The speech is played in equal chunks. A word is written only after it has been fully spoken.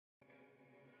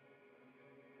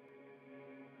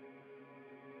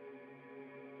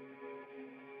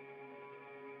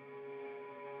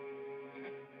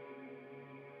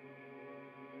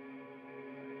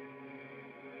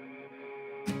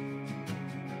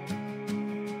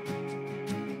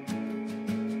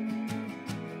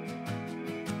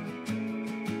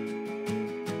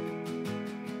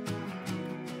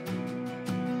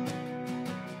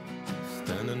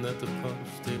after punch,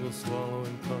 table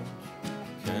swallowing punch.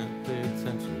 Can't pay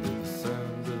attention to the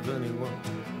sound of anyone.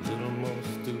 Little more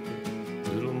stupid,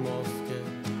 little more scared.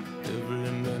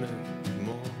 Every minute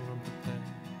more unprepared.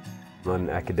 I'm not an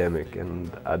academic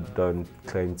and I don't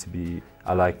claim to be.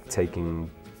 I like taking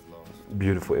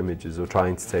beautiful images or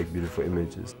trying to take beautiful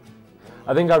images.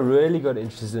 I think I really got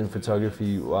interested in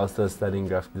photography whilst I was studying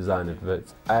graphic design at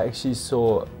WITS. I actually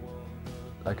saw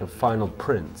like a final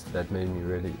print that made me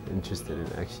really interested in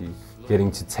actually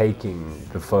getting to taking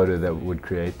the photo that would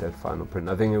create that final print.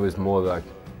 I think it was more like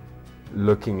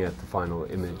looking at the final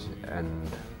image and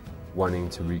wanting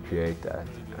to recreate that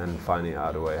and finding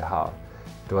out a way how.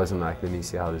 It wasn't like, let me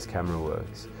see how this camera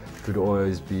works. It would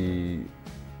always be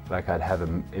like I'd have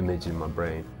an image in my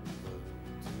brain.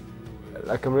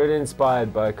 Like I'm really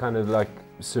inspired by kind of like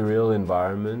surreal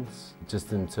environments,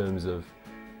 just in terms of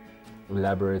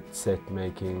elaborate set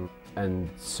making and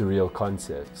surreal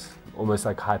concepts, almost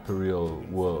like hyper-real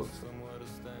worlds.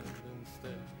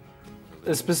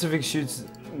 The specific shoots,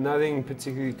 nothing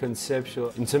particularly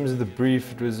conceptual. In terms of the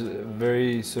brief, it was a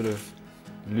very sort of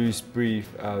loose brief.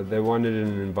 They wanted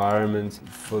an environment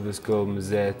for this girl,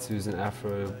 Mazette, who's an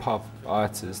Afro-pop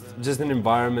artist. Just an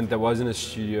environment that wasn't a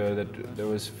studio, that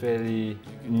was fairly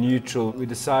neutral. We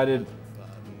decided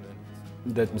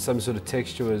that some sort of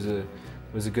texture was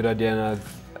a good idea, and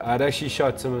I'd actually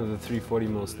shot some of the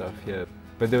 340mm stuff here,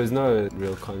 but there was no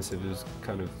real concept. It was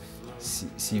kind of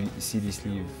CD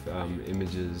sleeve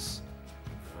images,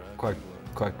 quite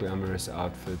glamorous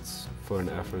outfits for an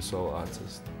Afro soul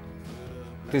artist.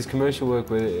 There's commercial work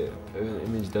where an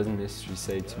image doesn't necessarily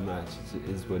say too much. It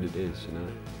is what it is, you know.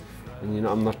 And you know,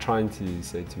 I'm not trying to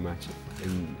say too much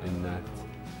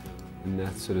in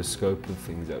that sort of scope of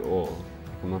things at all.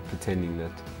 I'm not pretending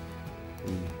that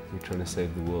we're trying to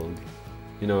save the world.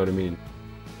 You know what I mean?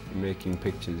 Making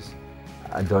pictures.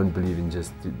 I don't believe in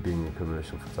just being a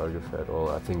commercial photographer at all.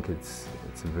 I think it's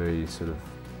a very sort of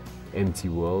empty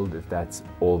world if that's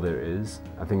all there is.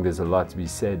 I think there's a lot to be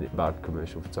said about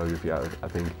commercial photography. I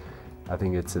think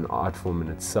it's an art form in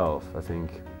itself. I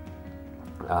think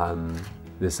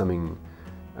there's something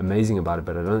amazing about it,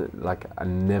 but I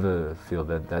never feel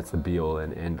that that's the be-all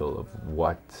and end-all of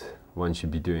what one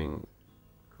should be doing.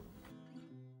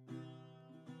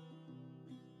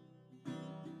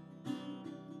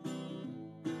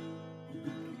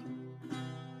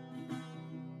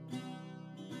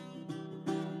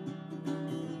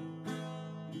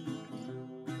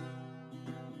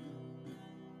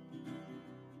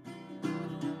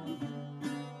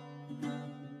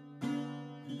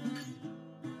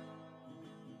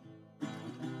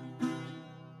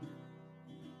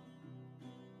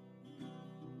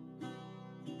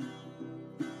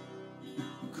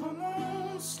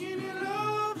 Skinny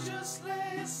love, just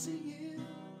let's sing it.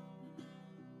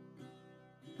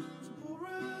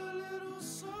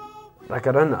 Like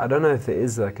I don't know if there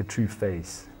is like a true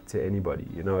face to anybody,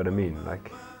 you know what I mean?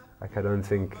 Like I don't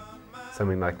think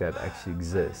something like that actually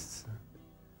exists.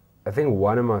 I think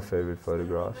one of my favorite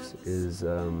photographs is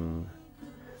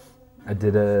I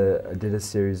did a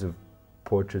series of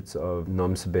portraits of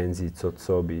Nomsebenzi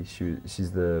Tsotsobi.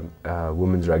 She's the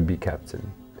women's rugby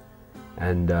captain,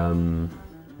 and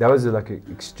that was like an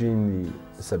extremely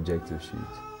subjective shoot.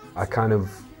 I kind of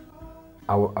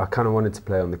wanted to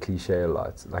play on the cliche a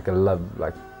lot. Like I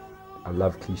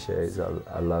love cliches.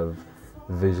 I love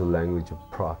the visual language of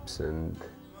props and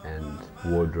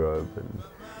wardrobe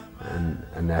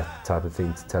and that type of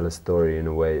thing, to tell a story in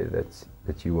a way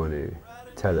that you want to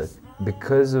tell it.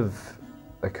 Because of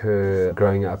like her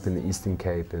growing up in the Eastern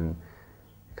Cape and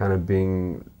kind of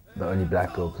being the only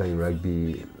black girl playing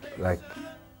rugby, like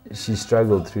she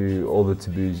struggled through all the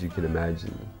taboos you could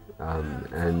imagine,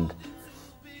 and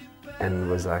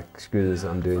was like, screw this,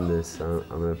 I'm doing this, I'm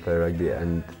gonna play rugby,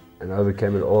 and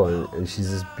overcame it all. And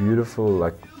she's this beautiful,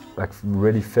 like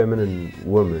really feminine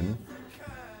woman,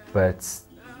 but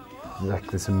like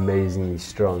this amazingly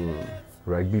strong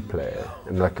rugby player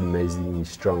and like amazingly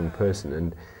strong person.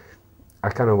 And I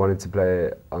kind of wanted to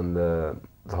play on the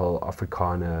whole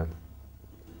Afrikaner,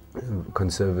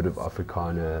 conservative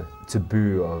Afrikaner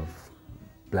taboo of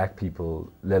black people,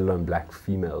 let alone black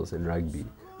females in rugby.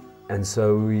 And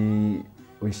so we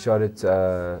shot it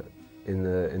in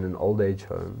an old age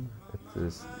home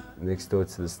next door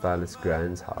to the stylist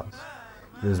Grand's house.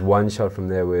 There's one shot from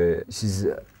there where she's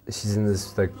in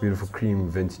this like beautiful cream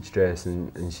vintage dress,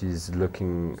 and she's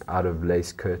looking out of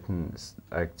lace curtains,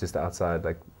 like just outside,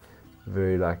 like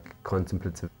very like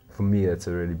contemplative. For me, that's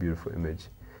a really beautiful image.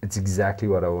 It's exactly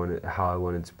what I wanted, how I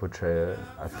wanted to portray her.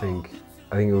 I think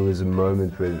it was a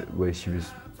moment where she was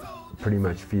pretty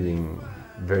much feeling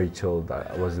very chilled.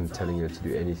 I wasn't telling her to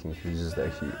do anything. She was just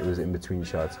actually, it was in between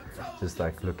shots, just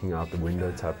like looking out the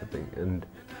window type of thing. And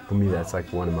for me, that's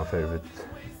like one of my favorite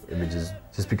images,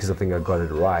 just because I think I got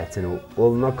it right. And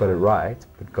well, not got it right,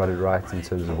 but got it right in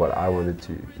terms of what I wanted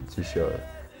to show.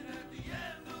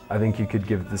 I think you could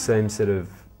give the same set of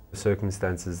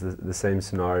circumstances, the same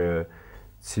scenario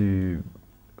to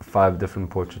 5 different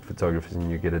portrait photographers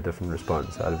and you get a different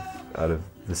response out of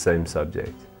the same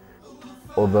subject.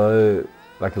 Although,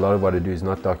 like a lot of what I do is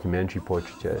not documentary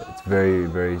portraiture, it's very,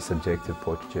 very subjective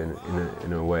portraiture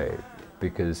in a way,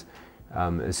 because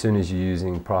as soon as you're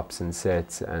using props and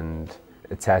sets and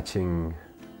attaching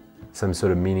some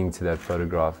sort of meaning to that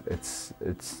photograph, it's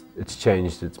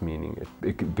changed its meaning.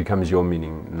 It becomes your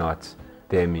meaning, not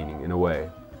their meaning, in a way.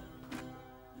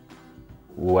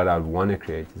 What I'd want to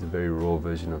create is a very raw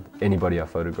version of anybody I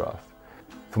photograph.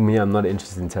 For me, I'm not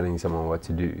interested in telling someone what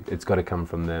to do. It's got to come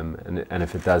from them, and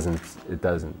if it doesn't, it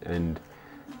doesn't. And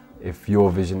if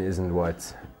your vision isn't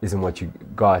what you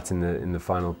got in the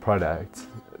final product,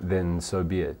 then so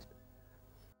be it.